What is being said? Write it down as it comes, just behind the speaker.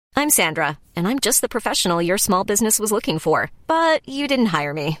I'm Sandra, and I'm just the professional your small business was looking for. But you didn't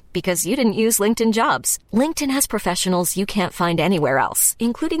hire me because you didn't use LinkedIn Jobs. LinkedIn has professionals you can't find anywhere else,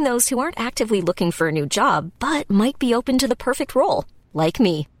 including those who aren't actively looking for a new job, but might be open to the perfect role, like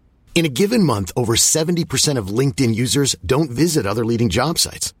me. In a given month, over 70% of LinkedIn users don't visit other leading job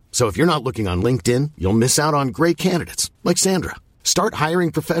sites. So if you're not looking on LinkedIn, you'll miss out on great candidates like Sandra. Start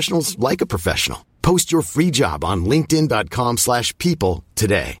hiring professionals like a professional. Post your free job on linkedin.com/people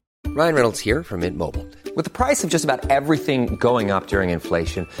today. Ryan Reynolds here from Mint Mobile. With the price of just about everything going up during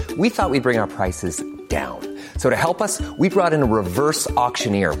inflation, we thought we'd bring our prices down. So to help us, we brought in a reverse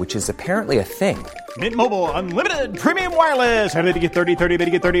auctioneer, which is apparently a thing. Mint Mobile Unlimited Premium Wireless. How to get 30, 30, bit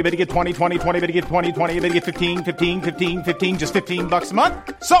to get 30, bit to get 20, 20, 20, bit to get 20, 20, bit to get 15, 15, 15, 15, just $15 a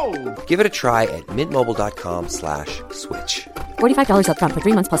month? Sold! Give it a try at mintmobile.com/switch. $45 up front for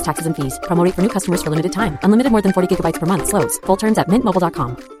 3 months plus taxes and fees. Promo rate for new customers for limited time. Unlimited more than 40 gigabytes per month. Slows full terms at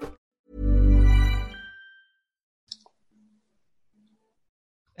mintmobile.com.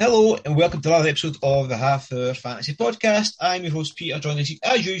 Hello and welcome to another episode of the Half Hour Fantasy Podcast. I'm your host Peter, joined this week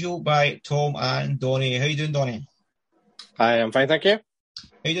as usual by Tom and Donnie. How you doing, Donnie? Hi, I'm fine, thank you. How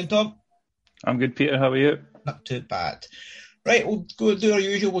you doing, Tom? I'm good, Peter. How are you? Not too bad. Right, we'll go do our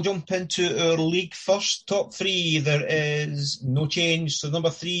usual. We'll jump into our league first. Top three, there is no change. So number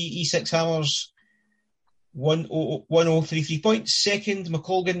 3, E6 Hammers, 1033 points. Second,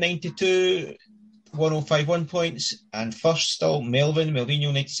 McColgan, 92, 1051 points. And first, still Melvino,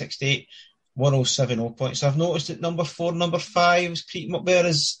 968, 1070 points. I've noticed that number 4, number 5 is creeping up there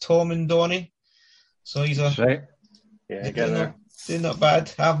as Tom and Donnie. So he's That's right. Yeah, getting there. Doing not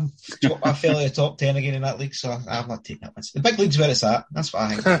bad. I fell out of the top 10 again in that league, so I'm not taking that one. The big league's where it's at. That's what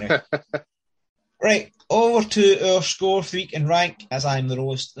I think. Anyway. Right, over to our score for the week in rank, as I'm the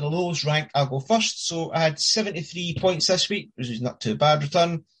lowest rank. I'll go first. So I had 73 points this week, which is not too bad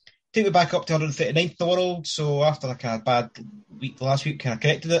return. Take me back up to 139th in the world. So after like a bad week last week, kind of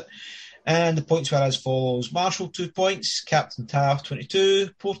corrected it. And the points were as follows: Marshall 2 points, Captain Taff 22,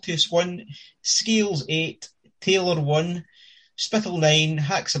 Porteous 1, Scales 8, Taylor 1. Spittle 9,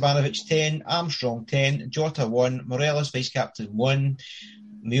 Haksabanovic 10, Armstrong 10, Jota 1, Morelos Vice Captain 1,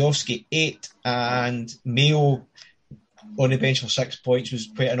 Miovski 8, and Mayo on the bench for 6 points was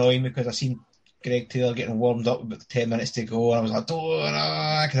quite annoying because I seen Greg Taylor getting warmed up with 10 minutes to go and I was like,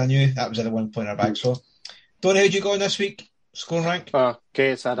 because I knew that was at the 1 pointer back. So, Donnie, how'd you go in this week? Scoring rank?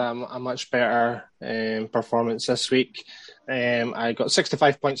 Okay, it's had a much better performance this week. I got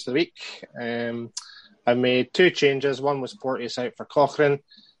 65 points for the week. I made 2 changes. One was Porteous out for Cochrane,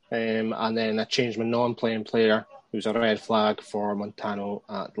 and then I changed my non-playing player, who's a red flag, for Montano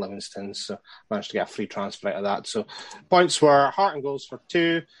at Livingston. So managed to get a free transfer out of that. So points were Hart and goals for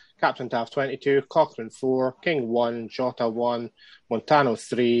 2, Captain Taff 22, Cochrane 4, King 1, Jota 1, Montano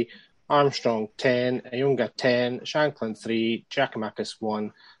 3, Armstrong 10, Ayunga 10, Shanklin 3, Giacomakis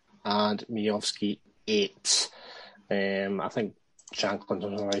 1, and Miovski 8. I think Shanklin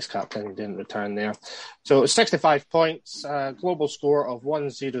was a vice captain, he didn't return there. So 65 points, global score of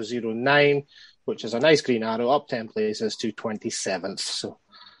 1009, which is a nice green arrow, up 10 places to 27th. So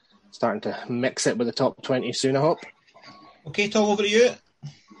starting to mix it with the top 20 soon, I hope. Okay, Tom, over to you.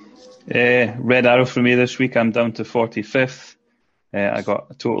 Red arrow for me this week. I'm down to 45th. I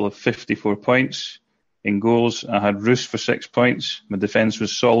got a total of 54 points. In goals, I had Roos for 6 points. My defence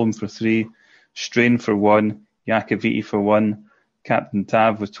was Solom for 3, Strain for 1, Iacoviti for 1, Captain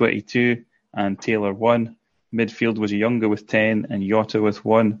Tav with 22 and Taylor 1. Midfield was Ayunga with 10 and Jota with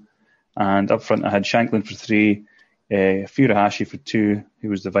 1. And up front I had Shanklin for 3, Furuhashi for 2, who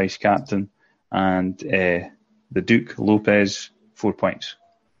was the vice captain, and the Duke Lopez 4 points.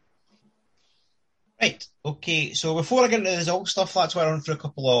 Right, okay, so before I get into the result stuff, that's why I run through a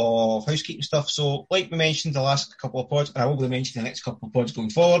couple of housekeeping stuff. So, like we mentioned the last couple of pods, and I will be mentioning the next couple of pods going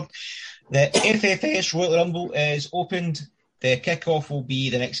forward, the FFS Royal Rumble is opened. The kick-off will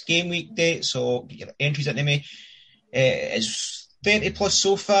be the next game week date, so get your entries into me. It's 30 plus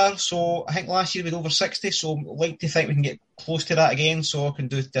so far, so I think last year we had over 60, so I'd like to think we can get close to that again, so I can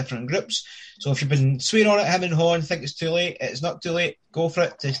do different groups. So if you've been swearing on it, him and Hon, think it's too late, it's not too late, go for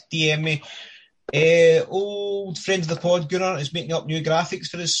it, just DM me. Old friend of the pod, Gunnar, is making up new graphics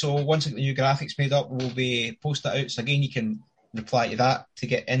for us, so once I get the new graphics made up, we'll be posting it out, so again, you can reply to that to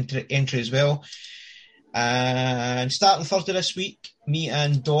get entry as well. And starting Thursday this week, me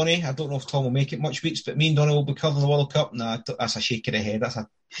and Donnie, I don't know if Tom will make it much weeks, but me and Donnie will be covering the World Cup. Nah, that's a shake of the head. That's a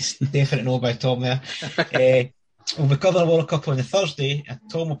definite no by Tom there. We'll be covering the World Cup on the Thursday, and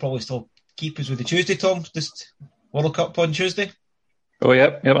Tom will probably still keep us with the Tuesday, Tom. Just World Cup on Tuesday. Oh,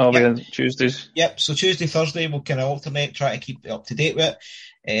 yep, I'll be on Tuesdays. Yep, so Tuesday, Thursday, we'll kind of alternate, try to keep up to date with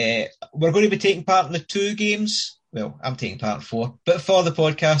it. We're going to be taking part in the 2 games. Well, I'm taking part in 4, but for the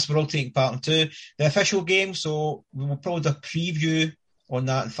podcast, we're all taking part in 2. The official game, so we will probably do a preview on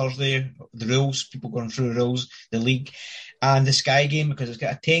that on Thursday, the rules, people going through the rules, the league, and the Sky game, because it's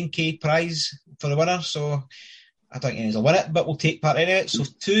got a 10k prize for the winner, so I don't think anyone's will win it, but we'll take part in it. So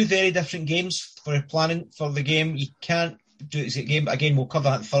 2 very different games for planning for the game. You can't do it as a game, but again, we'll cover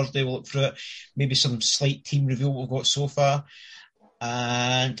that on Thursday, we'll look through it, maybe some slight team review we've got so far,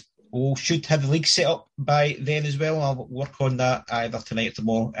 and we should have the league set up by then as well. I'll work on that either tonight or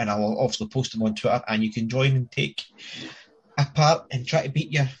tomorrow, and I'll obviously post them on Twitter, and you can join and take a part and try to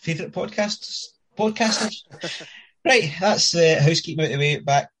beat your favourite podcasters. Right, that's the housekeeping out of the way.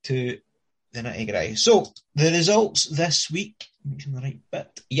 Back to the nitty-gritty. So, the results this week. Make sure I'm the right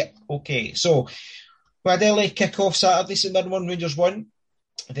bit. Yep, okay. So, we had early kick-off Saturday, St Mirren 1, Rangers 1.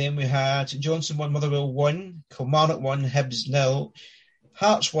 Then we had Johnson 1, Motherwell 1, Kilmarnock 1, Hibs 0,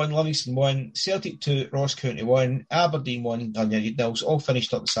 Hearts 1, Livingston 1, Celtic 2, Ross County 1, Aberdeen 1, Dundee United 0. So all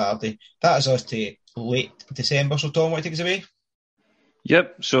finished up Saturday. That is us to late December. So Tom, what takes us away?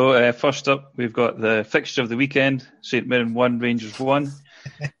 Yep, so first up, we've got the fixture of the weekend, St Mirren 1, Rangers 1.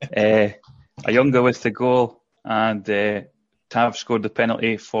 Ayunga with the goal, and Tav scored the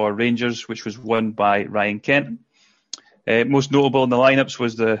penalty for Rangers, which was won by Ryan Kent. Most notable in the lineups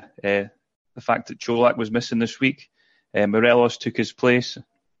was the fact that Čolak was missing this week. Morelos took his place.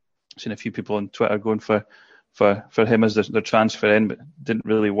 I've seen a few people on Twitter going for him as their transfer in, but didn't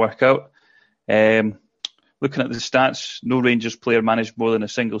really work out. Looking at the stats, no Rangers player managed more than a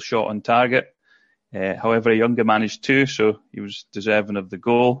single shot on target. However, Ayunga managed 2, so he was deserving of the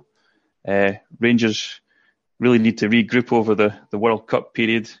goal. Rangers really need to regroup over the World Cup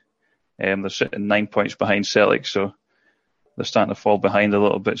period. They're sitting 9 points behind Celtic, so they're starting to fall behind a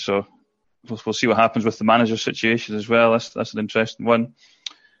little bit. So we'll see what happens with the manager situation as well. That's an interesting one.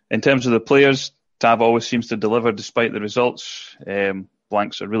 In terms of the players, Tav always seems to deliver despite the results.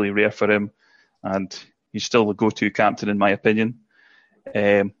 Blanks are really rare for him, and he's still the go-to captain in my opinion.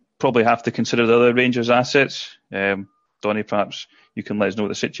 Probably have to consider the other Rangers assets. Donny, perhaps you can let us know what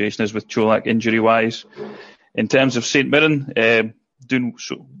the situation is with Čolak injury-wise. In terms of St Mirren, doing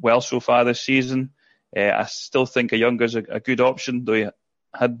well so far this season. I still think Ayunga's a good option, though he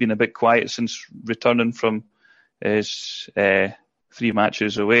had been a bit quiet since returning from his 3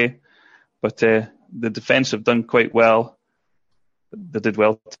 matches away. But the defence have done quite well. They did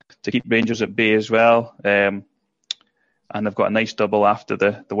well to keep Rangers at bay as well. And they've got a nice double after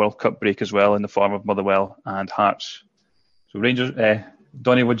the World Cup break as well in the form of Motherwell and Hearts. So Rangers,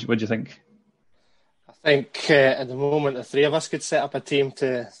 Donny, what do you think? I think at the moment the 3 of us could set up a team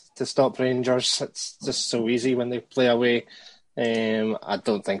to stop Rangers. It's just so easy when they play away. I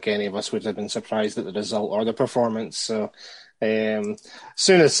don't think any of us would have been surprised at the result or the performance. So as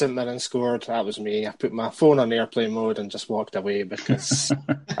soon as St Mirren scored, that was me. I put my phone on airplane mode and just walked away because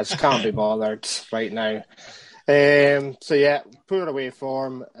I just can't be bothered right now. So yeah, poor away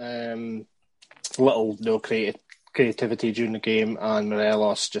form. No creativity during the game, and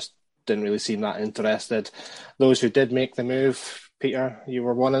Morelos just didn't really seem that interested. Those who did make the move, Peter, you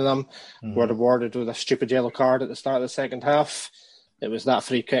were one of them, were rewarded with a stupid yellow card at the start of the second half. It was that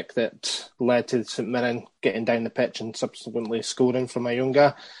free kick that led to St Mirren getting down the pitch and subsequently scoring from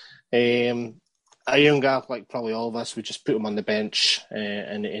Ayunga. Ayunga, like probably all of us, we just put him on the bench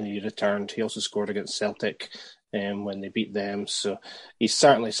and he returned. He also scored against Celtic when they beat them. So he's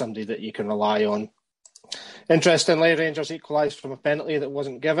certainly somebody that you can rely on. Interestingly, Rangers equalised from a penalty that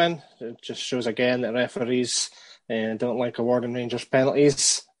wasn't given. It just shows again that referees don't like awarding Rangers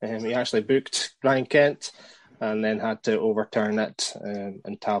penalties. He actually booked Ryan Kent and then had to overturn it.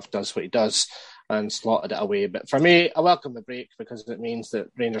 And Tav does what he does and slotted it away. But for me, I welcome the break because it means that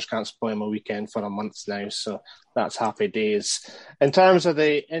Rangers can't spoil my weekend for a month now. So that's happy days. In terms of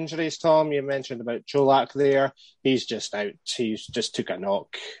the injuries, Tom, you mentioned about Čolak there. He's just out. He's just took a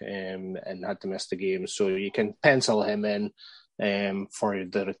knock and had to miss the game. So you can pencil him in for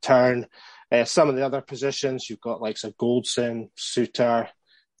the return. Some of the other positions, you've got like Goldson, Suter,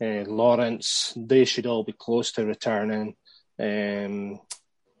 Lawrence. They should all be close to returning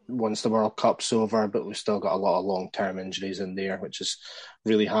once the World Cup's over, but we've still got a lot of long-term injuries in there, which has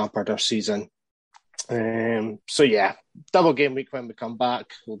really hampered our season. So yeah, double game week when we come back.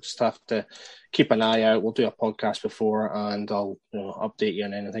 We'll just have to keep an eye out. We'll do a podcast before and I'll update you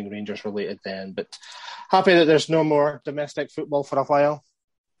on anything Rangers related then. But happy that there's no more domestic football for a while.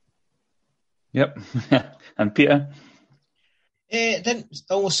 Yep. And Peter? Didn't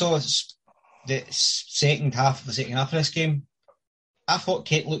also the second half of this game. I thought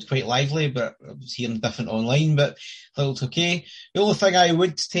Kent looked quite lively, but I was hearing different online, but it looked okay. The only thing I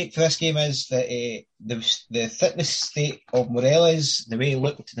would take for this game is that the fitness state of Morelos, the way he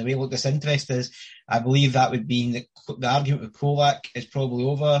looked disinterested, I believe that would mean the argument with Kolak is probably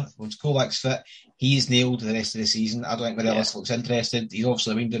over. Once Kolak's fit, he's nailed the rest of the season. I don't think Morelos looks interested. He's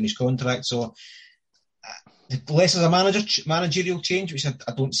obviously wound down his contract, so unless there's a managerial change, which I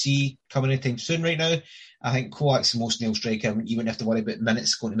don't see coming anytime soon right now, I think Kolak's the most nailed striker. You wouldn't have to worry about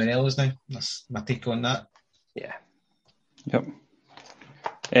minutes going to Morelos now. That's my take on that. Yeah.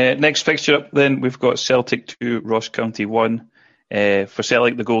 Yep. Next fixture up then, we've got Celtic 2, Ross County 1. For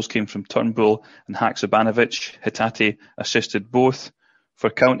Celtic, the goals came from Turnbull and Haksabanovic. Hatate assisted both. For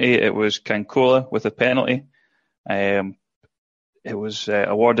County, it was Kankola with a penalty. It was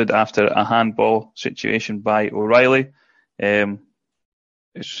awarded after a handball situation by O'Reilly.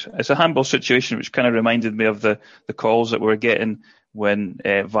 It's a handball situation which kind of reminded me of the calls that we were getting when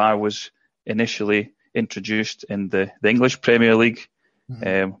VAR was initially introduced in the English Premier League.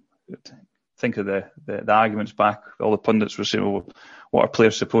 Mm-hmm. Think of the arguments back. All the pundits were saying, well, what are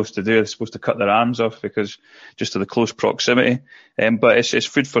players supposed to do? They're supposed to cut their arms off because just of the close proximity. But it's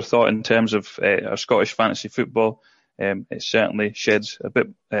food for thought in terms of our Scottish fantasy football. It certainly sheds a bit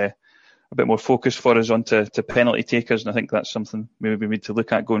more focus for us onto penalty takers, and I think that's something maybe we need to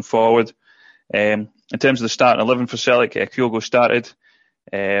look at going forward. In terms of the starting 11 for Celtic, Kyogo started.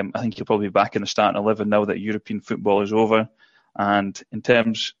 I think he'll probably be back in the starting 11 now that European football is over. And in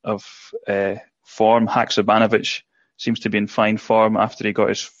terms of form, Haksabanovic seems to be in fine form after he got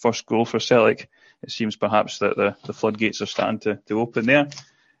his first goal for Celtic. It seems perhaps that the floodgates are starting to open there.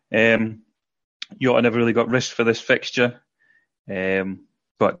 Jota never really got risked for this fixture.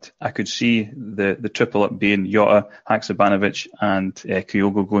 But I could see the triple up being Jota, Haksabanovic and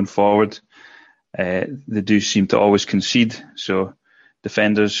Kyogo going forward. They do seem to always concede, so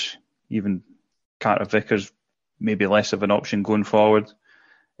defenders, even Carter Vickers, maybe less of an option going forward.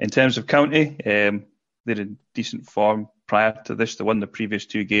 In terms of County, they're in decent form prior to this. They won the previous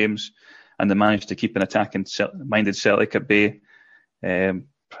 2 games and they managed to keep an attacking-minded Celtic at bay.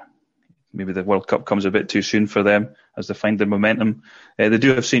 Maybe the World Cup comes a bit too soon for them as they find their momentum. They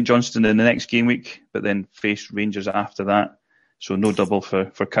do have St Johnstone in the next game week, but then face Rangers after that. So no double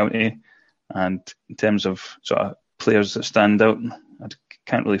for County. And in terms of sort of players that stand out, I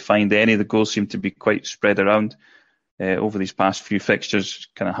can't really find any. The goals seem to be quite spread around over these past few fixtures.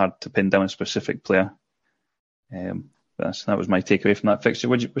 Kind of hard to pin down a specific player. That was my takeaway from that fixture.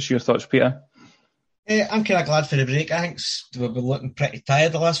 What's your thoughts, Peter? I'm kind of glad for the break. I think we've been looking pretty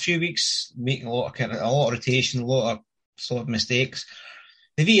tired the last few weeks, making a lot of rotation, a lot of sort of mistakes.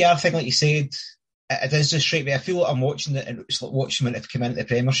 The VAR thing, like you said, it does just strike me. I feel like I'm watching it, and it's like watching when they've come into the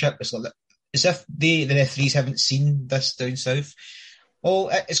Premiership. It's like as if the referees haven't seen this down south. Well,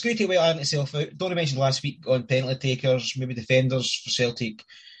 it's great to iron itself out. Donny mentioned last week on penalty takers, maybe defenders for Celtic.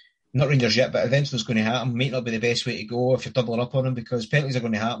 Not Rangers yet, but eventually it's going to happen. Might not be the best way to go if you're doubling up on them, because penalties are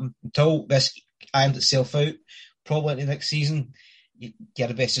going to happen. Until this irons itself out, probably into next season,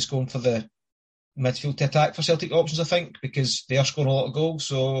 you're best just going for the midfield to attack for Celtic options, I think, because they are scoring a lot of goals.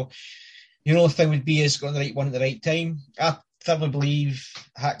 So the only thing would be is getting the right one at the right time. I firmly believe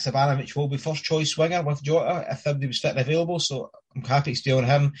Haksabanovic will be first choice winger with Jota if everybody was fit and available, so I'm happy to stay on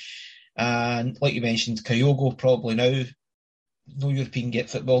him. And like you mentioned, Kyogo probably now. No European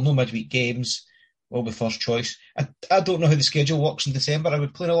football, no midweek games, will be first choice. I don't know how the schedule works in December. I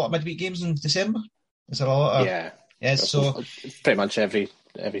would play a lot of midweek games in December. Is there a lot of... Yeah, so... Pretty much every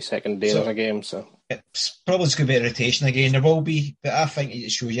second day there's a game, so... It's probably just going to be a rotation again. There will be, but I think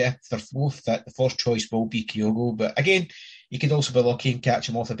it shows you if they're both fit, the first choice will be Kyogo. But again, you could also be lucky and catch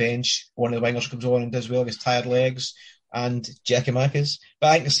him off the bench. One of the wingers comes on and does well, gets tired legs, and Giakoumakis. But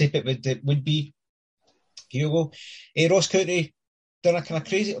I think the safe bit would be Kyogo. Ross County done a kind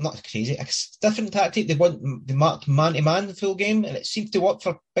of a different tactic. They marked man-to-man the full game, and it seemed to work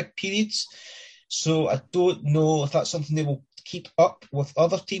for big periods. So I don't know if that's something they will keep up with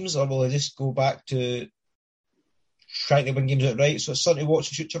other teams, or will they just go back to trying to win games outright. So it's something to watch.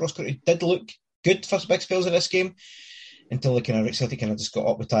 The future Ross County did look good for big spells in this game until Celtic kind of just got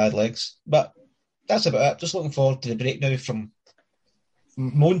up with tired legs. But that's about it. Just looking forward to the break now from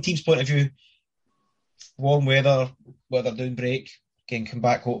my own team's point of view. Warm weather down break, can come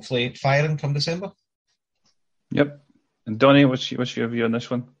back hopefully firing come December. Yep. And Donny, what's your view on this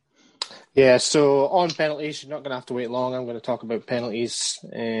one? Yeah, so on penalties, you're not going to have to wait long. I'm going to talk about penalties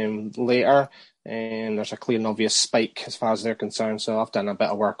later. And there's a clear and obvious spike as far as they're concerned. So I've done a bit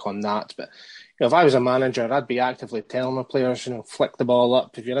of work on that. But if I was a manager, I'd be actively telling my players, flick the ball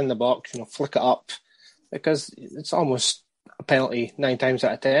up. If you're in the box, flick it up. Because it's almost a penalty 9 times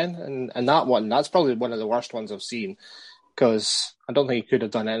out of 10, and that's probably one of the worst ones I've seen, because I don't think he could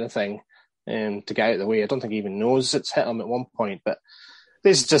have done anything to get out of the way. I don't think he even knows it's hit him at one point, but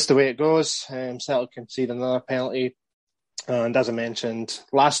this is just the way it goes. Celtic conceded another penalty, and as I mentioned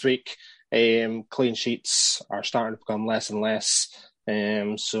last week, clean sheets are starting to become less and less.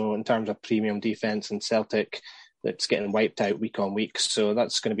 So in terms of premium defence in Celtic, it's getting wiped out week on week. So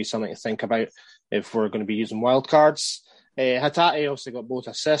that's going to be something to think about if we're going to be using wildcards. Hatate also got both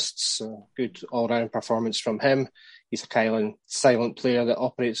assists, so good all-round performance from him. He's a silent player that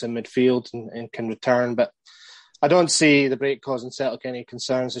operates in midfield and can return, but I don't see the break causing Celtic any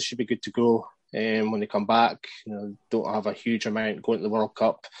concerns. They should be good to go when they come back. Don't have a huge amount going to the World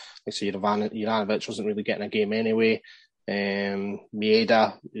Cup. Like I say, Juranovic wasn't really getting a game anyway.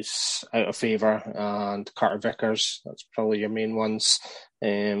 Maeda is out of favour, and Carter Vickers, that's probably your main ones.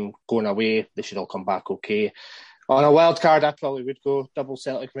 Going away, they should all come back okay. On a wild card, I probably would go double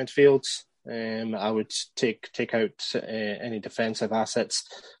Celtic midfield. I would take out any defensive assets,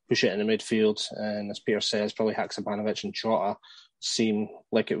 push it in the midfield, and as Peter says, probably Haksabanovic and Jota seem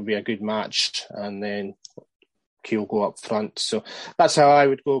like it would be a good match, and then Keogh go up front. So that's how I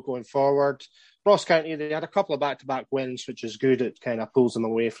would go going forward. Ross County, they had a couple of back-to-back wins, which is good. It kind of pulls them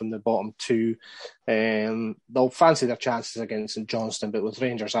away from the bottom two. They'll fancy their chances against St Johnstone, but with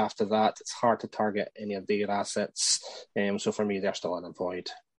Rangers after that, it's hard to target any of their assets. So for me, they're still in a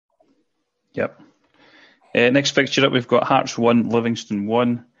void. Yep. Next fixture up, we've got Hearts 1, Livingston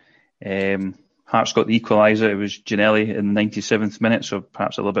 1. Hearts got the equaliser. It was Ginnelly in the 97th minute, so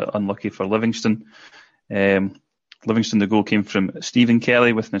perhaps a little bit unlucky for Livingston. Livingston, the goal came from Stephen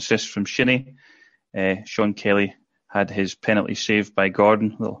Kelly with an assist from Shinnie. Sean Kelly had his penalty saved by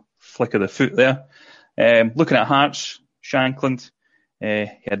Gordon. A little flick of the foot there. Looking at Hearts, Shankland, he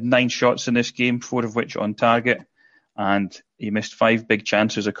had 9 shots in this game, 4 of which on target, and he missed 5 big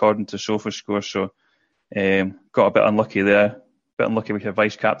chances according to SofaScore, so got a bit unlucky there. A bit unlucky with your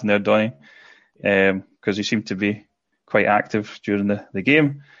vice-captain there, Donny, because he seemed to be quite active during the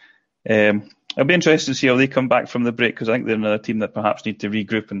game. It'll be interesting to see how they come back from the break, because I think they're another team that perhaps need to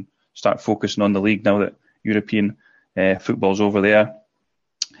regroup and start focusing on the league now that European football's over there.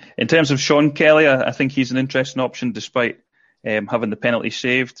 In terms of Sean Kelly, I think he's an interesting option despite having the penalty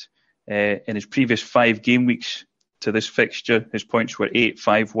saved. In his previous 5 game weeks to this fixture, his points were 8,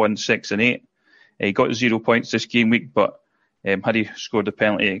 5, 1, 6 and 8. He got 0 points this game week, but had he scored the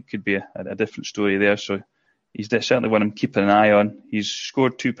penalty, it could be a different story there. So he's certainly one I'm keeping an eye on. He's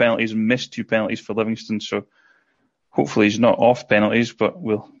scored 2 penalties and missed 2 penalties for Livingston, so hopefully he's not off penalties, but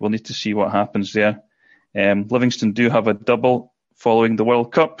we'll need to see what happens there. Livingston do have a double following the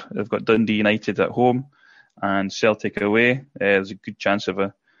World Cup. They've got Dundee United at home and Celtic away. There's a good chance of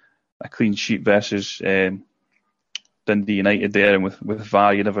a clean sheet versus Dundee United there, and with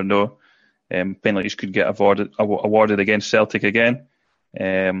VAR, you never know. Penalties could get awarded against Celtic again.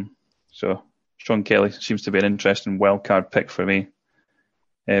 So Sean Kelly seems to be an interesting wildcard pick for me.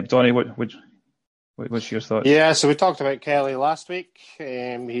 Donny, what's your thoughts? Yeah, so we talked about Kelly last week.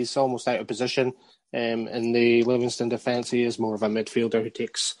 He's almost out of position in the Livingston defence. He is more of a midfielder who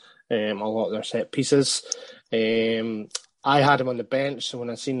takes a lot of their set pieces. I had him on the bench, so when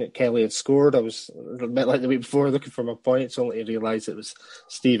I seen that Kelly had scored, I was a bit like the week before looking for my points, only to realise it was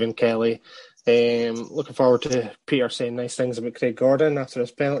Stephen Kelly. Looking forward to Peter saying nice things about Craig Gordon after his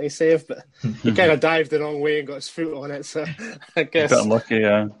penalty save, but he kind of dived the wrong way and got his foot on it, so I guess a bit unlucky,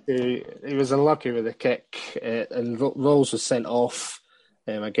 yeah. He was unlucky with the kick, and Rolls was sent off.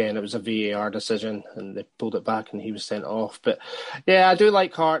 Again, it was a VAR decision and they pulled it back and he was sent off. But yeah, I do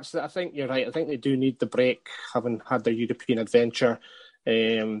like Hearts. I think you're right. I think they do need the break, having had their European adventure.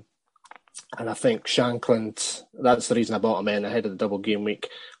 And I think Shankland, that's the reason I bought him in ahead of the double game week.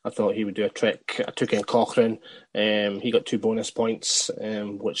 I thought he would do a trick. I took in Cochrane. He got 2 bonus points,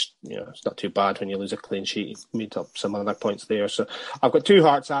 which, it's not too bad when you lose a clean sheet. He made up some other points there. So I've got 2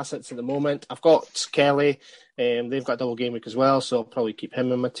 Hearts assets at the moment. I've got Kelly. They've got double game week as well, so I'll probably keep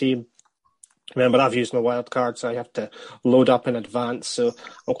him in my team. Remember, I've used my wild card, so I have to load up in advance. So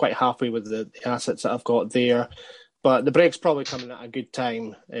I'm quite happy with the assets that I've got there. But the break's probably coming at a good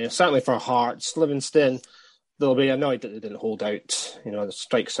time, certainly for Hearts. Livingston, they'll be annoyed that they didn't hold out. The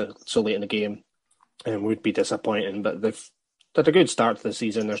strikes so late in the game would be disappointing. But they've had a good start to the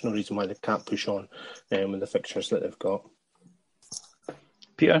season. There's no reason why they can't push on with the fixtures that they've got.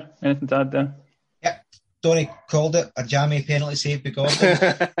 Peter, anything to add there? Donny called it a jammy penalty save by Gordon.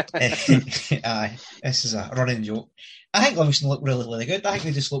 Aye, this is a running joke. I think Livingston look really, really good. I think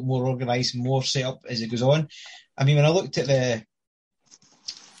they just look more organised and more set up as it goes on. I mean, when I looked at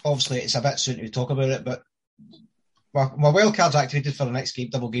obviously it's a bit soon to talk about it, but my wild card's activated for the next game,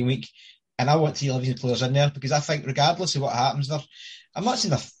 double game week, and I want 11 players in there because I think regardless of what happens, I'm not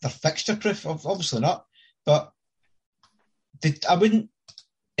saying they're fixture proof, obviously not, but it wouldn't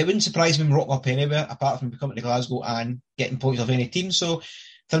surprise me when we rock up anywhere apart from coming to Glasgow and getting points of any team. So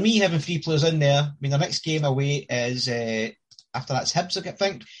for me, having 3 players in there, I mean, the next game away is after that's Hibs, I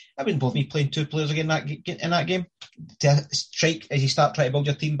think. It wouldn't bother me playing 2 players again in that game to strike as you start trying to build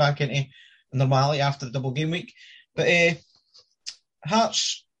your team back into normality after the double game week. But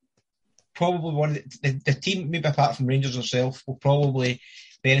Hearts probably one of the team, maybe apart from Rangers herself, will probably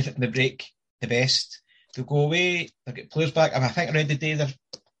benefit from the break the best. They'll go away, they'll get players back. I think I read the day they're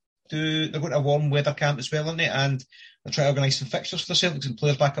going to a warm weather camp as well, aren't they? And they'll try to organise some fixtures for the Celtics and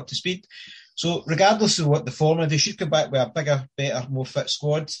players back up to speed. So regardless of what the form, they should come back with a bigger, better, more fit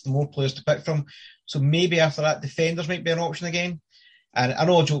squad, more players to pick from. So maybe after that, defenders might be an option again. And I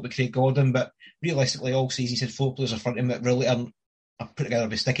know I joke with Craig Gordon, but realistically, all season he's had 4 players in front of him that really are put together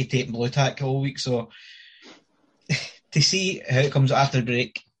with sticky tape and blue tack all week. So to see how it comes after the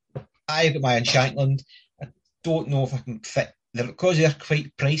break, I've got my in Shankland. I don't know if I can fit them because they're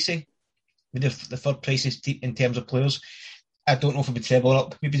quite pricey. With the third prices in terms of players, I don't know if I'll be trebling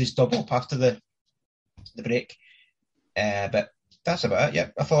up. Maybe just double up after the break. But that's about it. Yeah,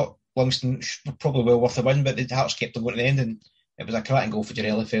 I thought Livingston probably well worth the win, but the Hearts kept them going to the end, and it was a cracking goal for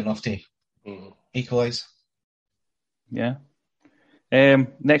Jarelli, fair enough to equalise. Yeah.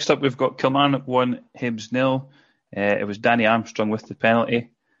 Next up, we've got Kilmarnock 1, Hibs 0. It was Danny Armstrong with the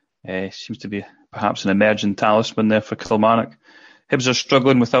penalty. Seems to be perhaps an emerging talisman there for Kilmarnock. Hibs are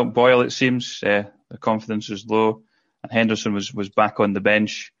struggling without Boyle, it seems. Their confidence is low. And Henderson was back on the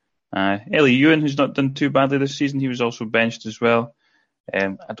bench. Ellie Ewan, who's not done too badly this season, he was also benched as well. I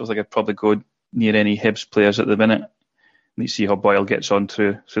don't think I'd probably go near any Hibs players at the minute. Need to see how Boyle gets on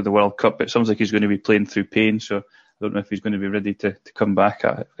through the World Cup. It sounds like he's going to be playing through pain, so I don't know if he's going to be ready to come back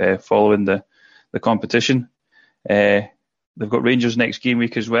following the competition. They've got Rangers next game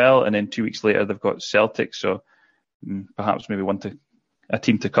week as well, and then 2 weeks later they've got Celtic, so perhaps maybe a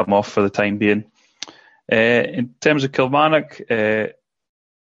team to come off for the time being. In terms of Kilmarnock, they've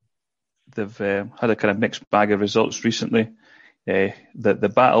had a kind of mixed bag of results recently.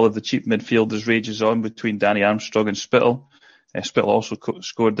 The battle of the cheap midfielders rages on between Danny Armstrong and Spittle. Spittle also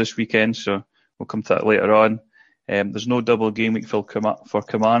scored this weekend, so we'll come to that later on. There's no double game week for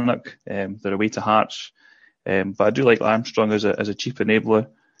Kilmarnock. They're away to Hearts. But I do like Armstrong as a cheap enabler,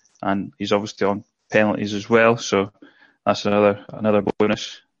 and he's obviously on penalties as well, so that's another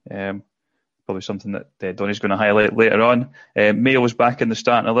bonus. Probably something that Donny's going to highlight later on. Mayo was back in the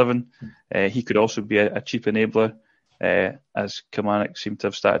starting 11. He could also be a cheap enabler, as Kilmarnock seem to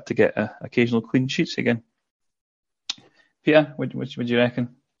have started to get occasional clean sheets again. Peter, what do you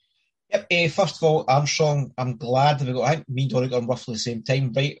reckon? Yep. First of all, Armstrong, I'm glad that I think me and Donny got him roughly the same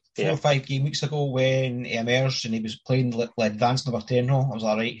time, right? 4 or 5 game weeks ago when he emerged and he was playing the advanced number 10 role. I was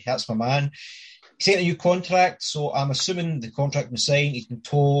like, right, that's my man. He signed a new contract, so I'm assuming the contract was signed. He's been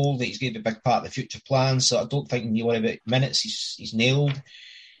told that he's going to be a big part of the future plans, so I don't think you worry about minutes. He's nailed.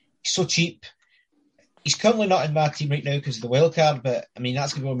 He's so cheap. He's currently not in my team right now because of the wild card, but I mean,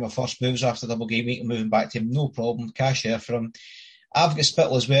 that's going to be one of my first moves after double game week and moving back to him. No problem. Cash here for him. I've got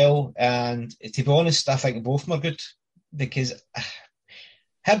Spittle as well, and to be honest, I think both of them are good because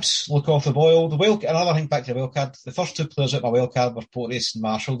Hibs look off the Boyle. Another thing back to the wild card, the first 2 players out my wild card were Porteous and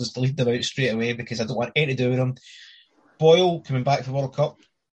Marshall. Just delete them out straight away because I don't want anything to do with them. Boyle coming back for World Cup.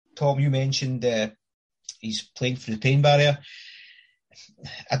 Tom, you mentioned he's playing through the pain barrier.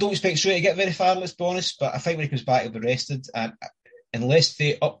 I don't expect Stewart to get very far, let's be honest, but I think when he comes back he'll be rested, and unless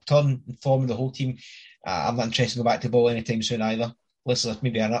they upturn and form the whole team, I'm not interested in going back to Boyle anytime soon either.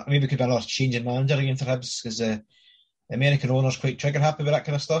 Maybe it could be another change in manager again for Hibs because the American owner's quite trigger happy with that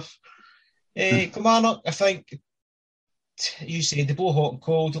kind of stuff. Kilmarnock, I think, you say they blow hot and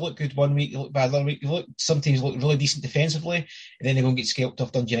cold. They look good one week, they look bad another week. Sometimes look really decent defensively, and then they go and get scalped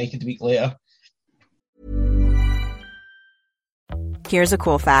off Dundee United a week later. Here's a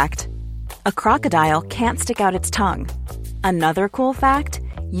cool fact. A crocodile can't stick out its tongue. Another cool fact,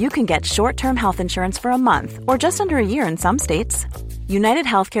 you can get short-term health insurance for a month or just under a year in some states. United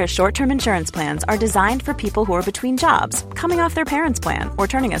Healthcare short-term insurance plans are designed for people who are between jobs, coming off their parents' plan, or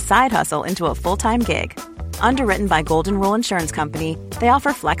turning a side hustle into a full-time gig. Underwritten by Golden Rule Insurance Company, they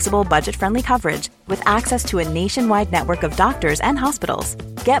offer flexible, budget-friendly coverage with access to a nationwide network of doctors and hospitals.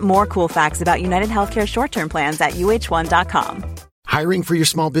 Get more cool facts about United Healthcare short-term plans at uh1.com. Hiring for your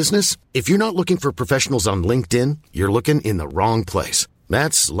small business? If you're not looking for professionals on LinkedIn, you're looking in the wrong place.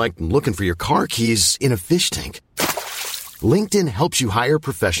 That's like looking for your car keys in a fish tank. LinkedIn helps you hire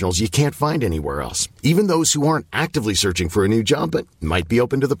professionals you can't find anywhere else, even those who aren't actively searching for a new job but might be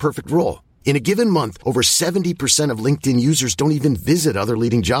open to the perfect role. In a given month, over 70% of LinkedIn users don't even visit other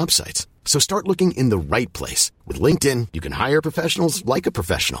leading job sites. So start looking in the right place. With LinkedIn, you can hire professionals like a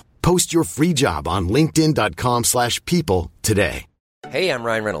professional. Post your free job on linkedin.com/people today. Hey, I'm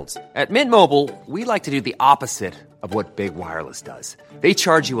Ryan Reynolds. At Mint Mobile, we like to do the opposite of what Big Wireless does. They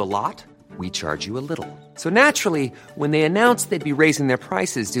charge you a lot, we charge you a little. So naturally, when they announced they'd be raising their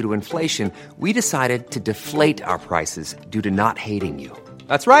prices due to inflation, we decided to deflate our prices due to not hating you.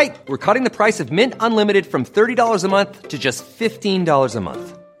 That's right. We're cutting the price of Mint Unlimited from $30 a month to just $15 a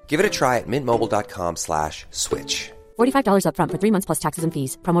month. Give it a try at mintmobile.com/switch. $45 up front for 3 months plus taxes and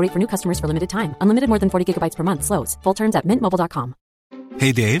fees. Promo rate for new customers for limited time. Unlimited more than 40 gigabytes per month. Slows full terms at mintmobile.com.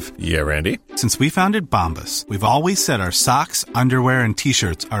 Hey, Dave. Yeah, Randy. Since we founded Bombas, we've always said our socks, underwear, and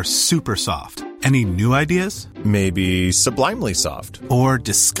T-shirts are super soft. Any new ideas? Maybe sublimely soft. Or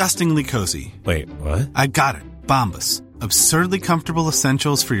disgustingly cozy. Wait, what? I got it. Bombas. Absurdly comfortable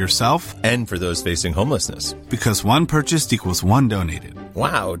essentials for yourself and for those facing homelessness. Because one purchased equals one donated.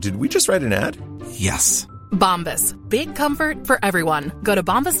 Wow, did we just write an ad? Yes. Bombas. Big comfort for everyone. Go to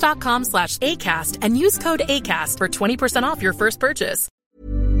bombas.com/ACAST and use code ACAST for 20% off your first purchase.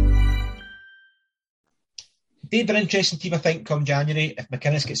 They'd be an interesting team, I think, come January, if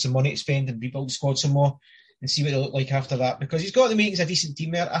McInnes gets some money to spend and rebuild the squad some more and see what they look like after that. Because he's got the makings of a decent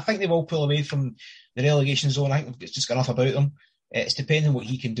team there. I think they will pull away from the relegation zone. I think it's just got enough about them. It's depending on what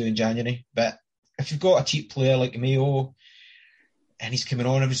he can do in January. But if you've got a cheap player like Mayo, and he's coming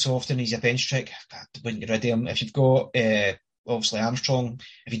on every so often, he's a bench trick, I wouldn't get rid of him. If you've got, obviously, Armstrong,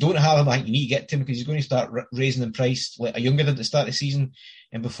 if you don't have him, I think you need to get to him because he's going to start raising in price like a younger at the start of the season.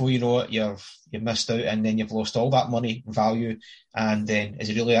 And before you know it, you've missed out and then you've lost all that money value. And then is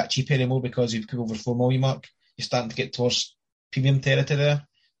it really that cheap anymore because you've come over $4 million mark? You're starting to get towards premium territory there.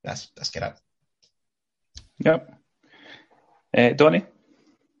 That's correct. Yep. Donny?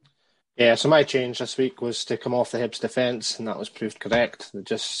 Yeah, so my change this week was to come off the Hibs defence, and that was proved correct. They're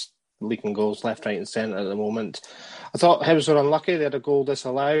just leaking goals left, right and centre at the moment. I thought Hibs were unlucky. They had a goal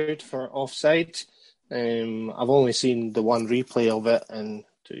disallowed for offside. I've only seen the one replay of it, and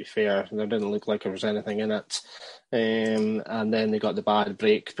to be fair, there didn't look like there was anything in it. And then they got the bad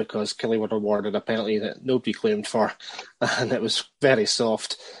break because Killie were awarded a penalty that nobody claimed for, and it was very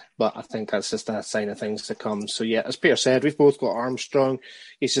soft. But I think that's just a sign of things to come. So yeah, as Peter said, we've both got Armstrong.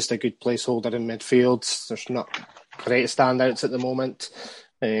 He's just a good placeholder in midfield. There's not great standouts at the moment.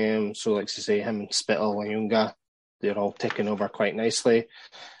 So like to say, him and Spittle and Junga, they're all ticking over quite nicely.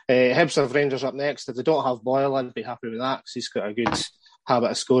 Hibs have Rangers up next. If they don't have Boyle, I'd be happy with that because he's got a good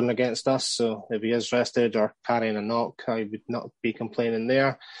habit of scoring against us. So if he is rested or carrying a knock, I would not be complaining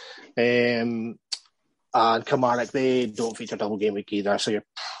there. And Kilmarnock, they don't feature double game week either. So you're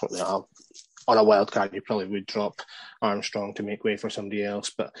on a wild card, you probably would drop Armstrong to make way for somebody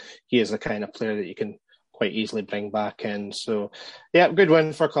else. But he is the kind of player that you can quite easily bring back in. So yeah, good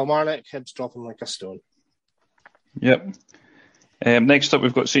win for Kilmarnock. Hibs dropping like a stone. Yep. Next up,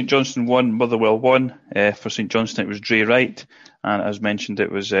 we've got St Johnstone 1, Motherwell 1. For St Johnstone, it was Dre Wright. And as mentioned,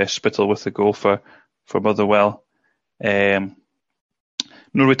 it was Spittle with the goal for Motherwell. No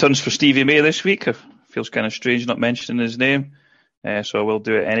returns for Stevie May this week. It feels kind of strange not mentioning his name. So I will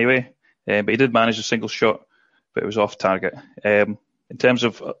do it anyway. But he did manage a single shot, but it was off target. In terms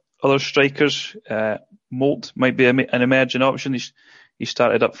of other strikers, Molt might be an emerging option. He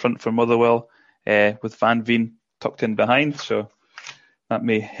started up front for Motherwell with Van Veen tucked in behind. So that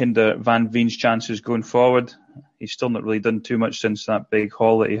may hinder Van Veen's chances going forward. He's still not really done too much since that big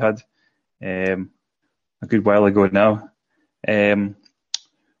haul that he had a good while ago now.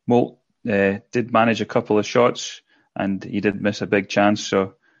 Molt did manage a couple of shots and he did miss a big chance.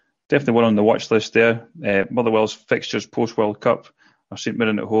 So definitely one on the watch list there. Motherwell's fixtures post-World Cup are St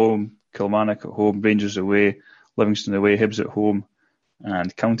Mirren at home, Kilmarnock at home, Rangers away, Livingston away, Hibs at home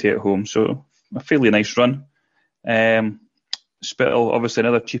and County at home. So a fairly nice run. Spittle, obviously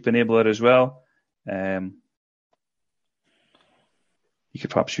another cheap enabler as well. You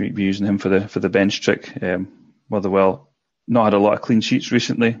could perhaps be using him for the bench trick. Motherwell not had a lot of clean sheets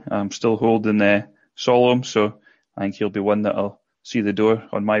recently. I'm still holding Solomon, so I think he'll be one that I'll see the door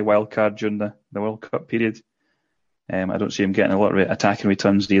on my wild card during the World Cup period. I don't see him getting a lot of attacking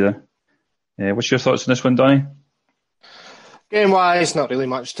returns either. What's your thoughts on this one, Donny? Game-wise, not really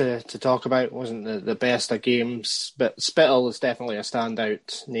much to talk about. It wasn't the best of games, but Spittle is definitely a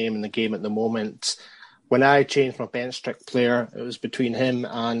standout name in the game at the moment. When I changed my bench trick player, it was between him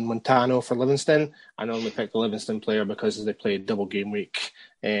and Montano for Livingston. I normally picked the Livingston player because they played double game week.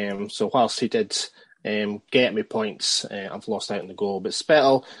 So whilst he did get me points. I've lost out in the goal. But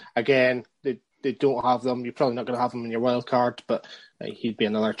Spittle, again, they don't have them. You're probably not going to have them in your wild card, but he'd be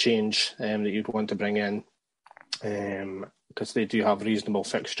another change that you'd want to bring in because they do have reasonable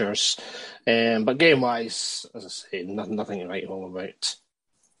fixtures. But game-wise, as I say, nothing to write home about.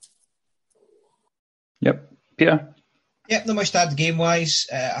 Yep. Peter? Yep, not much to add game-wise.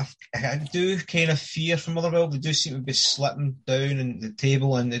 I do kind of fear for Motherwell. They do seem to be slipping down in the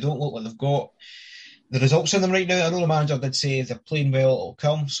table and they don't look like they've got the results in them right now. I know the manager did say they're playing well, it'll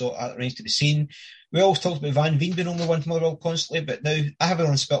come, so that remains to be seen. We always talked about Van Veen being only one for Motherwell constantly, but now I have it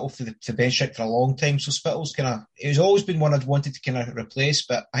on Spittle for the bench strike for a long time, so Spittle's it's always been one I'd wanted to kind of replace,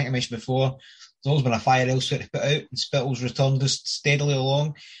 but I think I mentioned before, there's always been a fire elsewhere to put out, and Spittle's returned just steadily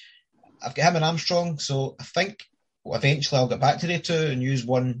along. I've got him and Armstrong, so I think eventually I'll get back to the two and use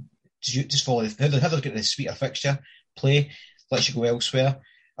one to just follow how they've got the sweeter fixture, play, let you go elsewhere.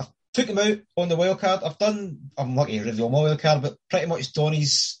 Took him out on the wildcard. I'm lucky to reveal my wildcard, but pretty much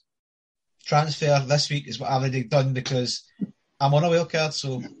Donny's transfer this week is what I've already done because I'm on a wildcard.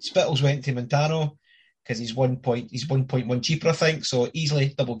 So Spittles went to Montano because he's 1.1 cheaper, I think. So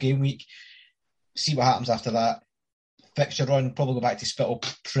easily double game week. See what happens after that. Fixture run, probably go back to Spittle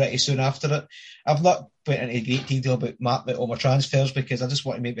pretty soon after it. I've not went into great detail about all my transfers because I just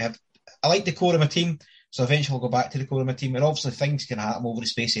want to I like the core of my team, so eventually I'll go back to the core of my team. And obviously things can happen over the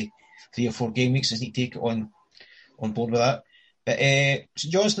space of 3 or 4 game weeks. I just need to take it on board with that. But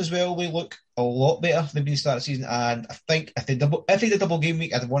St Johnstone as well, they look a lot better than being started the season. And I think if they did a double game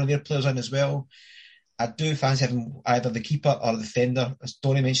week, I'd have one of their players in as well. I do fancy having either the keeper or the defender. As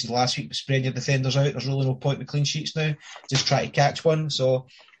Donny mentioned last week, spread your defenders out. There's really no point with clean sheets now. Just try to catch one. So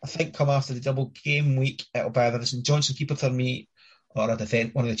I think come after the double game week, it'll be either the St Johnstone keeper for me or one of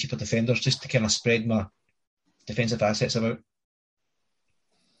the cheaper defenders, just to kind of spread my defensive assets about.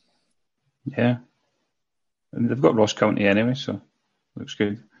 Yeah. And they've got Ross County anyway, so looks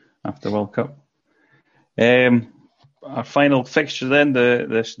good after the World Cup. Our final fixture then,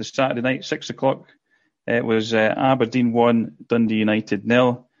 the Saturday night, 6 o'clock, it was Aberdeen 1, Dundee United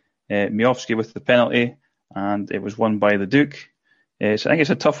 0. Miovski with the penalty, and it was won by the Duke. So I think it's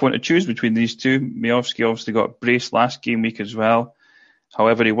a tough one to choose between these two. Miovski obviously got braced last game week as well.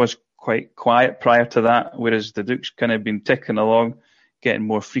 However, he was quite quiet prior to that, whereas the Duke's kind of been ticking along, getting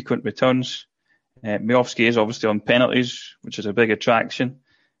more frequent returns. Miovski is obviously on penalties, which is a big attraction,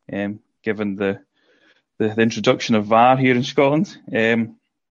 given the introduction of VAR here in Scotland.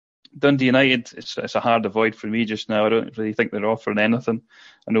 Dundee United, it's a hard avoid for me just now. I don't really think they're offering anything.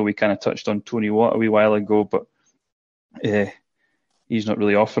 I know we kind of touched on Tony Watt a wee while ago, but he's not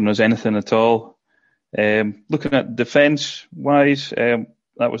really offering us anything at all. Looking at defence-wise,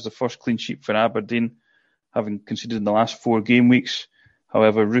 that was the first clean sheet for Aberdeen, having conceded in the last 4 game weeks.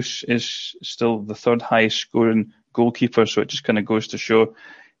 However, Roos is still the third highest scoring goalkeeper, so it just kind of goes to show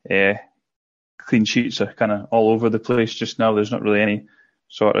clean sheets are kind of all over the place just now. There's not really any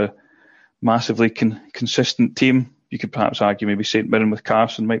sort of massively consistent team. You could perhaps argue maybe St Mirren with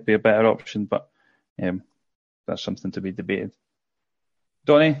Carson might be a better option, but that's something to be debated.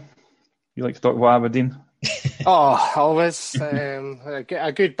 Donny, you like to talk about Aberdeen? Oh, always.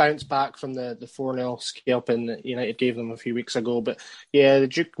 A good bounce back from the 4-0 scalping that United gave them a few weeks ago. But yeah, the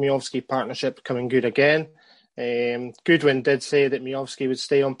Duke-Miovski partnership coming good again. Goodwin did say that Miovski would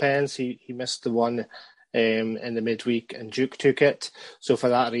stay on pens. He missed the one in the midweek and Duke took it. So for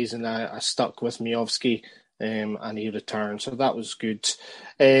that reason, I stuck with Miovski and he returned. So that was good.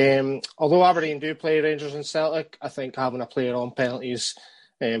 Although Aberdeen do play Rangers and Celtic, I think having a player on penalties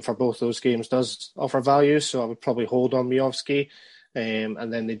for both those games does offer value, so I would probably hold on Miovski.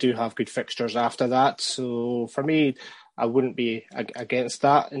 And then they do have good fixtures after that. So for me, I wouldn't be against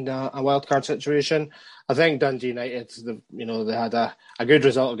that in a wildcard situation. I think Dundee United, they had a good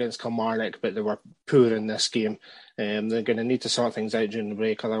result against Kilmarnock, but they were poor in this game. They're going to need to sort things out during the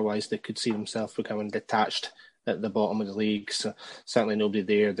break, otherwise they could see themselves becoming detached at the bottom of the league. So certainly nobody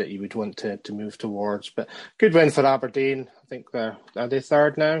there that you would want to move towards. But good win for Aberdeen. I think are they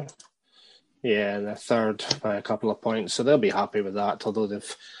third now? Yeah, they're third by a couple of points. So they'll be happy with that, although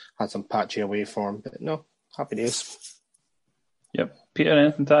they've had some patchy away form. But no, happy days. Yep. Peter,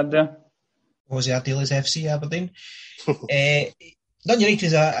 anything to add there? What was the Ardelas FC Aberdeen? Dundee United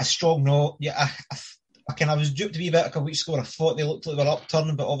is a strong note. Yeah, I was duped to be a bit a couple weeks ago. I thought they looked like they were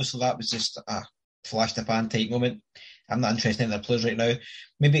upturning, but obviously that was just a flash to pan type moment. I'm not interested in their players right now.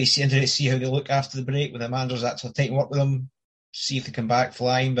 Maybe it's interesting to see how they look after the break when the manager's actually taking work with them, see if they come back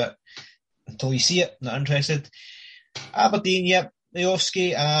flying, but until you see it, not interested. Aberdeen, yep,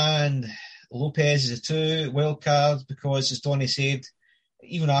 Miovski and Lopez is the 2 wild cards because, as Donny said,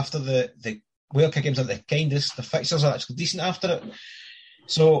 even after the wildcard games aren't the kindest. The fixtures are actually decent after it.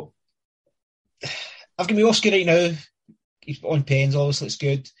 So I've got Miovski right now. He's on pens, obviously it's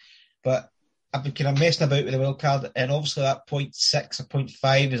good. But I've been kind of messing about with the wildcard, and obviously that 0.6 or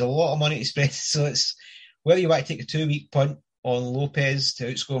 0.5 is a lot of money to spread. So it's whether you want to take a 2-week punt on Lopez to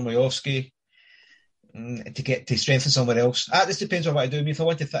outscore Miovski to get to strengthen somewhere else. This depends on what I do. I mean, if I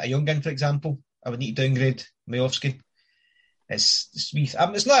want to fit a young in, for example, I would need to downgrade Miovski.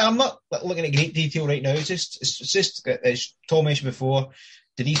 I'm not looking at great detail right now. It's just as Tom mentioned before,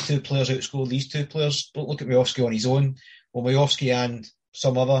 do these two players outscore these two players? Don't look at Miovski on his own. Well, Miovski and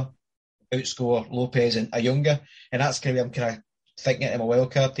some other outscore Lopez and Ayunga, and that's kind of I'm kind of thinking it in my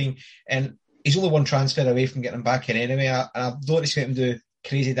wildcard team. And he's only one transfer away from getting him back in anyway. I don't expect him to do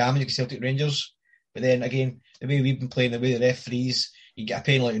crazy damage against Celtic Rangers. But then again, the way we've been playing, the way the referees, you get a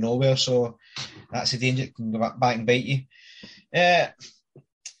penalty nowhere, so that's a danger. It can go back and bite you. That's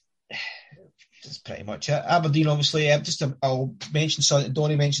pretty much it. Aberdeen, obviously, I'll mention something that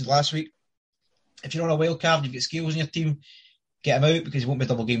Donny mentioned last week. If you're on a wild card, you've got Scales in your team, get him out because he won't be a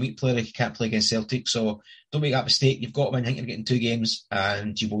double game week player if you can't play against Celtic. So don't make that mistake. You've got him in, thinking of getting 2 games,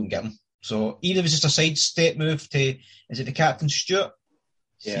 and you won't get him. So either it's just a sidestep move to, is it the captain Stewart?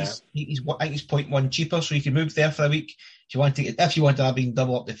 Yeah. I think he's 0.1 cheaper, so you can move there for a week if you want to Aberdeen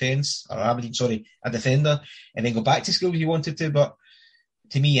double up defence, or a defender, and then go back to Scales if you wanted to. But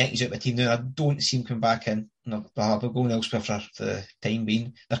to me, I think he's out of my team now. I don't see him coming back in. No, they're going elsewhere for the time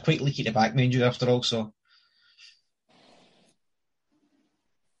being. They're quite leaky to back, mind you, after all. So.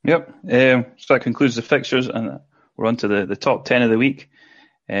 Yep. So that concludes the fixtures, and we're on to the top 10 of the week.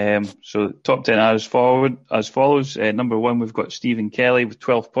 So top 10 as follows. Number 1, we've got Stephen Kelly with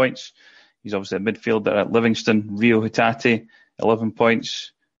 12 points. He's obviously a midfielder at Livingston. Rio Hatate, 11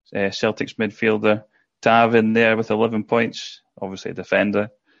 points. Celtic's midfielder. Tav in there with 11 points. Obviously a defender.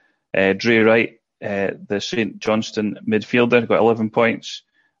 Dre Wright, the St Johnstone midfielder, got 11 points.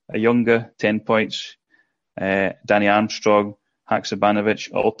 Ayunga, 10 points. Danny Armstrong,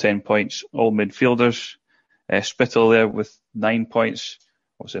 Haksabanovic, all 10 points. All midfielders. Spittle there with 9 points.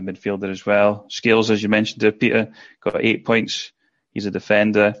 Also a midfielder as well. Scales, as you mentioned there, Peter, got 8 points. He's a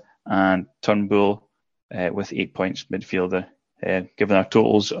defender. And Turnbull with 8 points, midfielder. Given our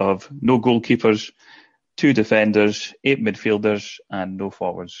totals of no goalkeepers, 2 defenders, 8 midfielders, and no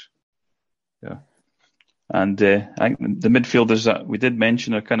forwards. Yeah. And I think the midfielders that we did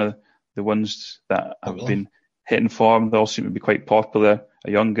mention are kind of the ones that have been hitting form. They all seem to be quite popular.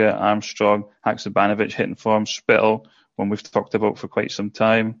 Ayunga, Armstrong, Haksabanovic hitting form, Spittle, one we've talked about for quite some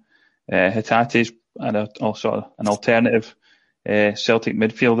time. Hatate's also an alternative Celtic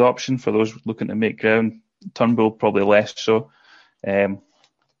midfield option for those looking to make ground. Turnbull probably less so.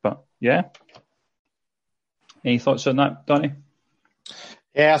 But yeah. Any thoughts on that, Donny?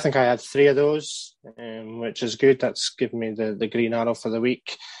 Yeah, I think I had 3 of those, which is good. That's given me the green arrow for the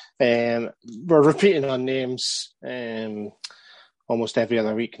week. We're repeating on names almost every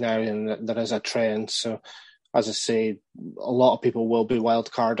other week now, and there is a trend. So, as I say, a lot of people will be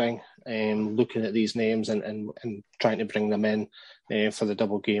wildcarding, looking at these names and trying to bring them in for the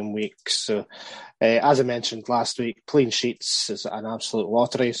double game weeks. So, as I mentioned last week, clean sheets is an absolute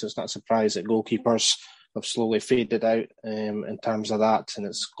lottery, so it's not a surprise that goalkeepers have slowly faded out in terms of that, and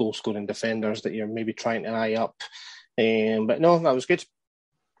it's goal-scoring defenders that you're maybe trying to eye up. But no, that was good.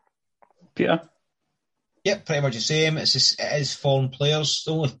 Peter? Yep, pretty much the same. It is form players.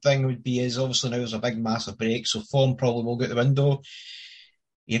 The only thing would be is obviously now there's a big massive break, so form probably will go out the window.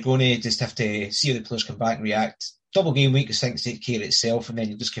 You're going to just have to see how the players come back and react. Double game week is things take care of itself, and then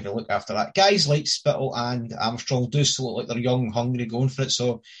you just kind of look after that. Guys like Spittle and Armstrong do still look like they're young, hungry, going for it.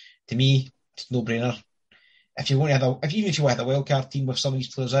 So to me, it's no brainer. If you want to have even if you want to have a wildcard team with some of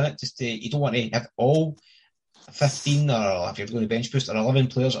these players in it, you don't want to have all 15 or if you're going to bench boost or 11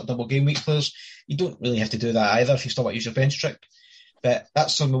 players or double game week players, you don't really have to do that either if you still want to use your bench trick. But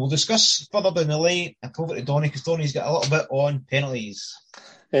that's something we'll discuss further down the line. I'll go over to Donny because Donny's got a little bit on penalties.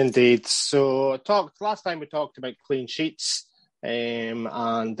 Indeed. So last time we talked about clean sheets and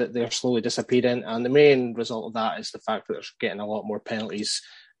that they're slowly disappearing, and the main result of that is the fact that they're getting a lot more penalties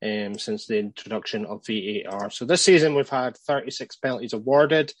since the introduction of VAR. So this season we've had 36 penalties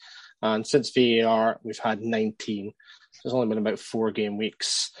awarded, and since VAR we've had 19. There's only been about 4 game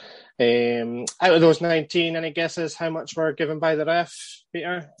weeks. Out of those 19, any guesses how much were given by the ref,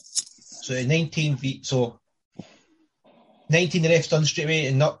 Peter? So 19 the ref's done straight away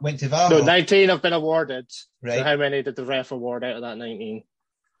and not went to VAR? No, 19 have been awarded. Right. So how many did the ref award out of that 19?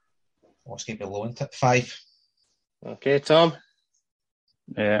 Let's keep it low and 5. Okay, Tom?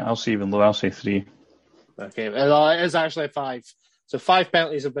 I'll say even lower. I'll say 3. Okay, well, it is actually 5. So 5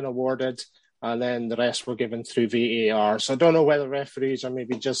 penalties have been awarded. and then the rest were given through VAR. So I don't know whether referees are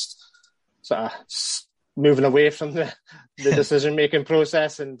maybe just sort of moving away from the decision-making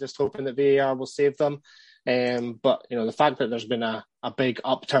process and just hoping that VAR will save them. But, the fact that there's been a big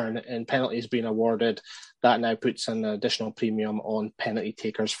upturn in penalties being awarded, that now puts an additional premium on penalty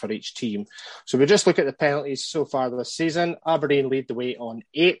takers for each team. So we just look at the penalties so far this season. Aberdeen lead the way on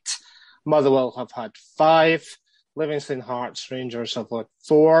 8. Motherwell have had 5. Livingston, Hearts, Rangers have had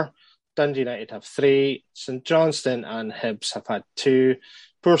 4. Dundee United have 3. St Johnstone and Hibs have had 2.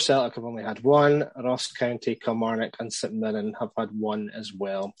 Poor Celtic have only had 1. Ross County, Kilmarnock and St Mirren have had 1 as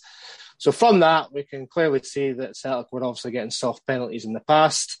well. So from that, we can clearly see that Celtic were obviously getting soft penalties in the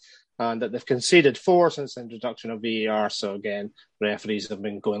past and that they've conceded 4 since the introduction of VAR. So again, referees have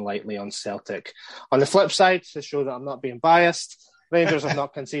been going lightly on Celtic. On the flip side, to show that I'm not being biased, Rangers have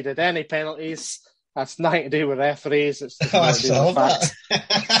not conceded any penalties. That's nothing to do with referees. It's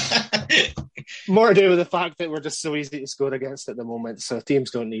more to do with the fact that we're just so easy to score against at the moment. So teams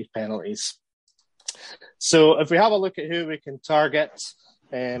don't need penalties. So if we have a look at who we can target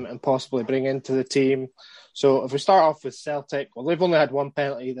and possibly bring into the team. So if we start off with Celtic, well, they've only had 1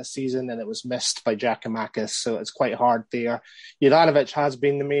 penalty this season and it was missed by Giakoumakis, so it's quite hard there. Juranovic has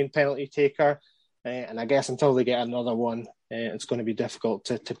been the main penalty taker, and I guess until they get another one, it's going to be difficult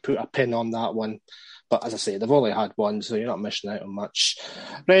to put a pin on that one. But as I say, they've only had 1, so you're not missing out on much.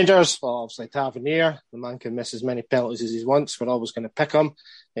 Rangers, well, obviously Tavernier. The man can miss as many penalties as he wants. We're always going to pick him,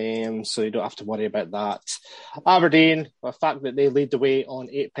 so you don't have to worry about that. Aberdeen, the fact that they lead the way on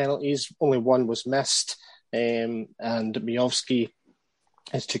 8 penalties, only 1 was missed, and Miovski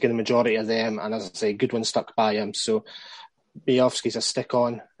has taken the majority of them, and as I say, Goodwin stuck by him, so Miovski's a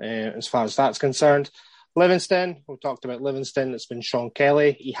stick-on as far as that's concerned. Livingston, we talked about Livingston, it's been Sean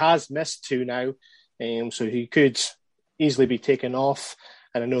Kelly. He has missed 2 now, so he could easily be taken off.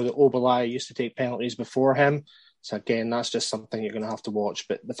 And I know that Obalai used to take penalties before him. So again, that's just something you're going to have to watch.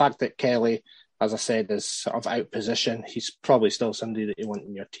 But the fact that Kelly, as I said, is sort of out position, he's probably still somebody that you want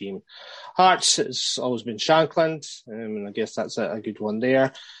in your team. Hearts has always been Shankland, and I guess that's a good one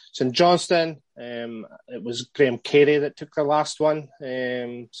there. St Johnstone, it was Graham Carey that took the last one.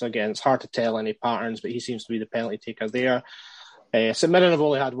 So again, it's hard to tell any patterns, but he seems to be the penalty taker there. St Mirren have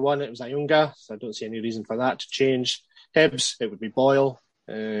only had 1. It was Ayunga, so I don't see any reason for that to change. Hibs, it would be Boyle.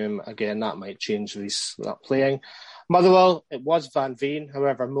 Again, that might change if he's not playing. Motherwell, it was Van Veen.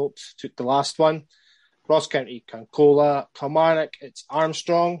 However, Moult took the last one. Ross County, Cancola. Kilmarnock, it's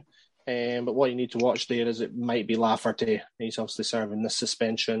Armstrong. But what you need to watch there is it might be Lafferty. He's obviously serving this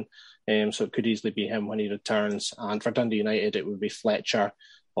suspension, so it could easily be him when he returns. And for Dundee United, it would be Fletcher,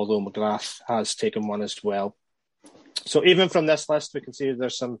 although McGrath has taken 1 as well. So even from this list, we can see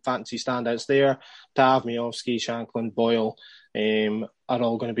there's some fancy standouts there. Tav, Miovski, Shankland, Boyle are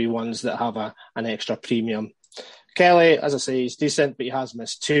all going to be ones that have an extra premium. Kelly, as I say, he's decent, but he has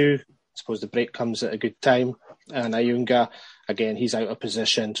missed 2. I suppose the break comes at a good time. And Ayunga, again, he's out of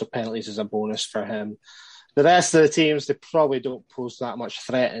position, so penalties is a bonus for him. The rest of the teams, they probably don't pose that much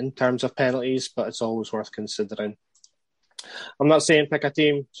threat in terms of penalties, but it's always worth considering. I'm not saying pick a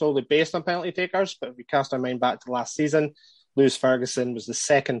team solely based on penalty takers, but if we cast our mind back to last season, Lewis Ferguson was the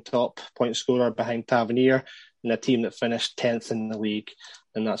 2nd top point scorer behind Tavernier in a team that finished 10th in the league,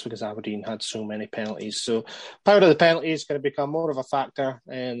 and that's because Aberdeen had so many penalties. So power of the penalty is going to become more of a factor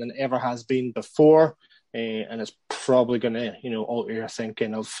than it ever has been before, and it's probably going to alter your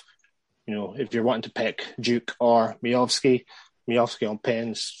thinking of if you're wanting to pick Duke or Miovski on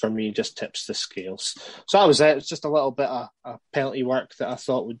pens, for me, just tips the scales. So that was it. It's just a little bit of penalty work that I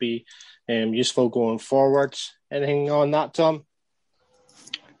thought would be useful going forward. Anything on that, Tom?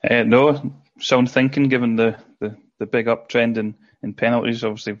 No, sound thinking, given the big uptrend in penalties.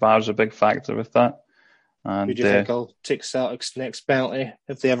 Obviously, VAR's a big factor with that. And who do you think will take Celtic's next penalty,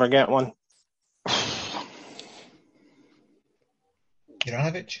 if they ever get one?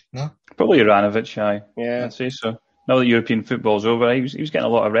 Juranovic? No? Probably Juranovic, aye. Yeah. I'd say so. Now that European football's over, he was getting a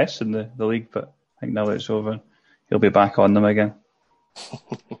lot of rest in the league, but I think now that it's over, he'll be back on them again.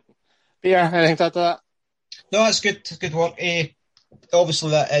 Peter, anything to add to that? No, it's good. It's good work.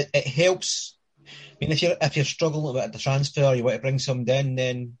 Obviously, that it helps. I mean, if you're struggling with the transfer, you want to bring somebody in,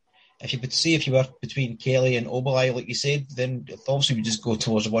 then if you were between Kelly and Obalai, like you said, then obviously we just go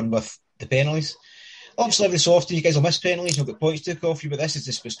towards the one with the penalties. Obviously, every so often you guys will miss penalties, you'll get points took off you, but this is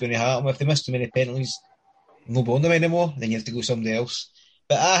just what's going to happen. If they miss too many penalties, no bond them anymore, then you have to go somebody else.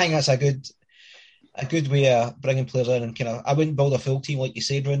 But I think that's a good way of bringing players in, and I wouldn't build a full team like you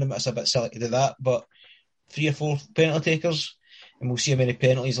said around them. It's a bit silly to do that, but 3 or 4 penalty takers, and we'll see how many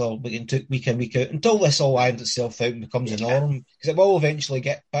penalties are being took week in, week out, until this all irons itself out and becomes a norm, because it will eventually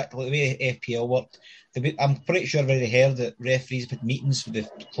get back to the way FPL worked. I'm pretty sure I've already heard that referees have had meetings with the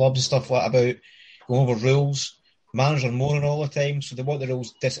clubs and stuff like that about going over rules. Managers are moaning all the time, so they want the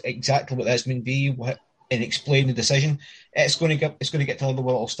rules exactly what that's meant to be and explain the decision. It's going to get to a level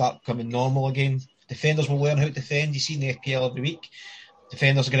where it'll start becoming normal again. Defenders will learn how to defend. You see in the FPL every week,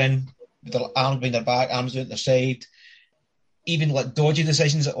 defenders get in with their arms behind their back, arms out their side. Even like dodgy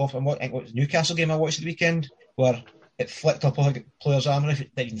decisions that often, I think it was the Newcastle game I watched at the weekend, where it flicked up a player's arm and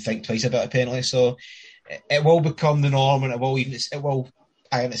didn't even think twice about a penalty. So it will become the norm, and it will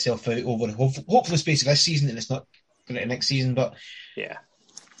iron itself out over hopefully the space of this season, and it's not going to next season. But yeah,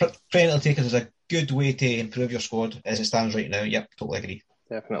 penalty takers is a good way to improve your squad as it stands right now. Yep, totally agree.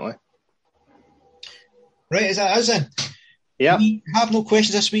 Definitely. Right, is that us then? Yeah. We have no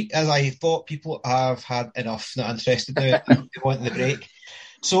questions this week, as I thought people have had enough, not interested now, they want the break.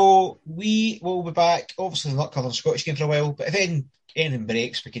 So we will be back, obviously not covering the Scottish game for a while, but if anything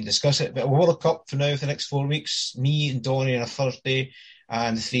breaks, we can discuss it. But we'll World Cup for now for the next 4 weeks, me and Donnie on a Thursday,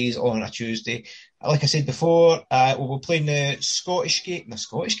 and the threes on a Tuesday. Like I said before, we'll be playing the Scottish game.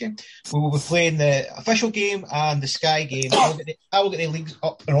 We will be playing the official game and the Sky game. I will get the leagues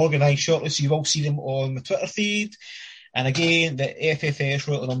up and organised shortly, so you will see them on the Twitter feed. And again, the FFS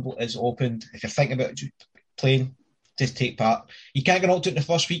Royal Rumble is opened. If you're thinking about playing, just take part. You can't get knocked out in the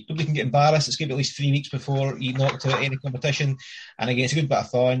first week. Nobody can get embarrassed. It's going to be at least 3 weeks before you knocked out any competition. And again, it's a good bit of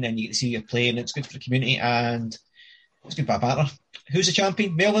fun, and you get to see you're playing. It's good for the community, and it's a good bit of banter. Who's the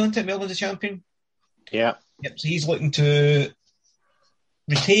champion? Melvin, isn't it? Melvin's the champion. Yeah. Yep. So he's looking to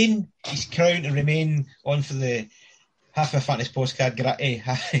retain his crown and remain on for the Half a Fantasy Postcard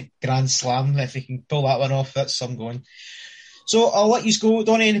Grand Slam. If he can pull that one off, that's some going. So I'll let you go.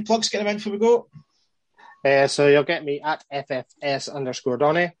 Donnie, any plugs? Get them in before we go. So you'll get me at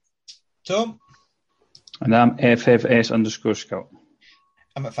FFS_Donnie. Tom? And I'm FFS_Scott.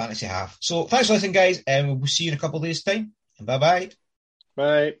 I'm at Fantasy Half. So thanks for listening, guys, and we'll see you in a couple of days' time. Bye-bye.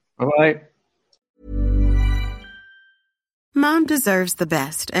 Bye. Bye-bye. Mom deserves the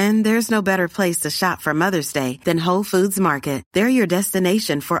best, and there's no better place to shop for Mother's Day than Whole Foods Market. They're your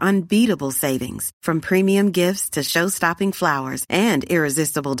destination for unbeatable savings, from premium gifts to show-stopping flowers and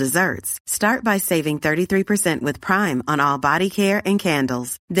irresistible desserts. Start by saving 33% with Prime on all body care and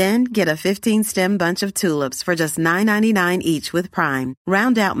candles. Then get a 15-stem bunch of tulips for just $9.99 each with Prime.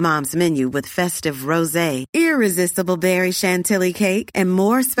 Round out Mom's menu with festive rosé, irresistible berry chantilly cake, and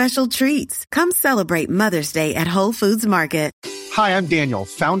more special treats. Come celebrate Mother's Day at Whole Foods Market. Hi, I'm Daniel,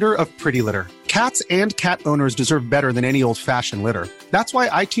 founder of Pretty Litter. Cats and cat owners deserve better than any old-fashioned litter. That's why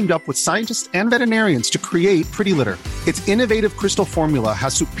I teamed up with scientists and veterinarians to create Pretty Litter. Its innovative crystal formula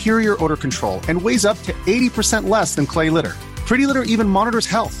has superior odor control and weighs up to 80% less than clay litter. Pretty Litter even monitors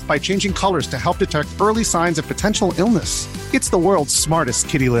health by changing colors to help detect early signs of potential illness. It's the world's smartest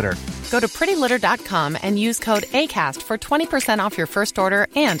kitty litter. Go to prettylitter.com and use code ACAST for 20% off your first order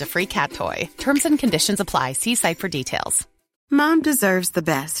and a free cat toy. Terms and conditions apply. See site for details. Mom deserves the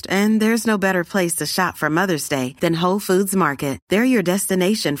best, and there's no better place to shop for Mother's Day than Whole Foods Market. They're your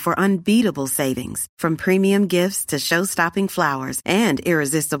destination for unbeatable savings, from premium gifts to show-stopping flowers and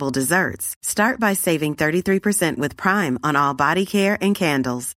irresistible desserts. Start by saving 33% with Prime on all body care and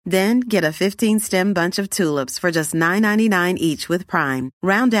candles. Then get a 15-stem bunch of tulips for just $9.99 each with Prime.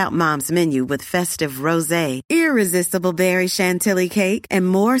 Round out Mom's menu with festive rosé, irresistible berry chantilly cake, and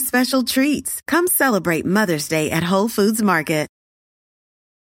more special treats. Come celebrate Mother's Day at Whole Foods Market.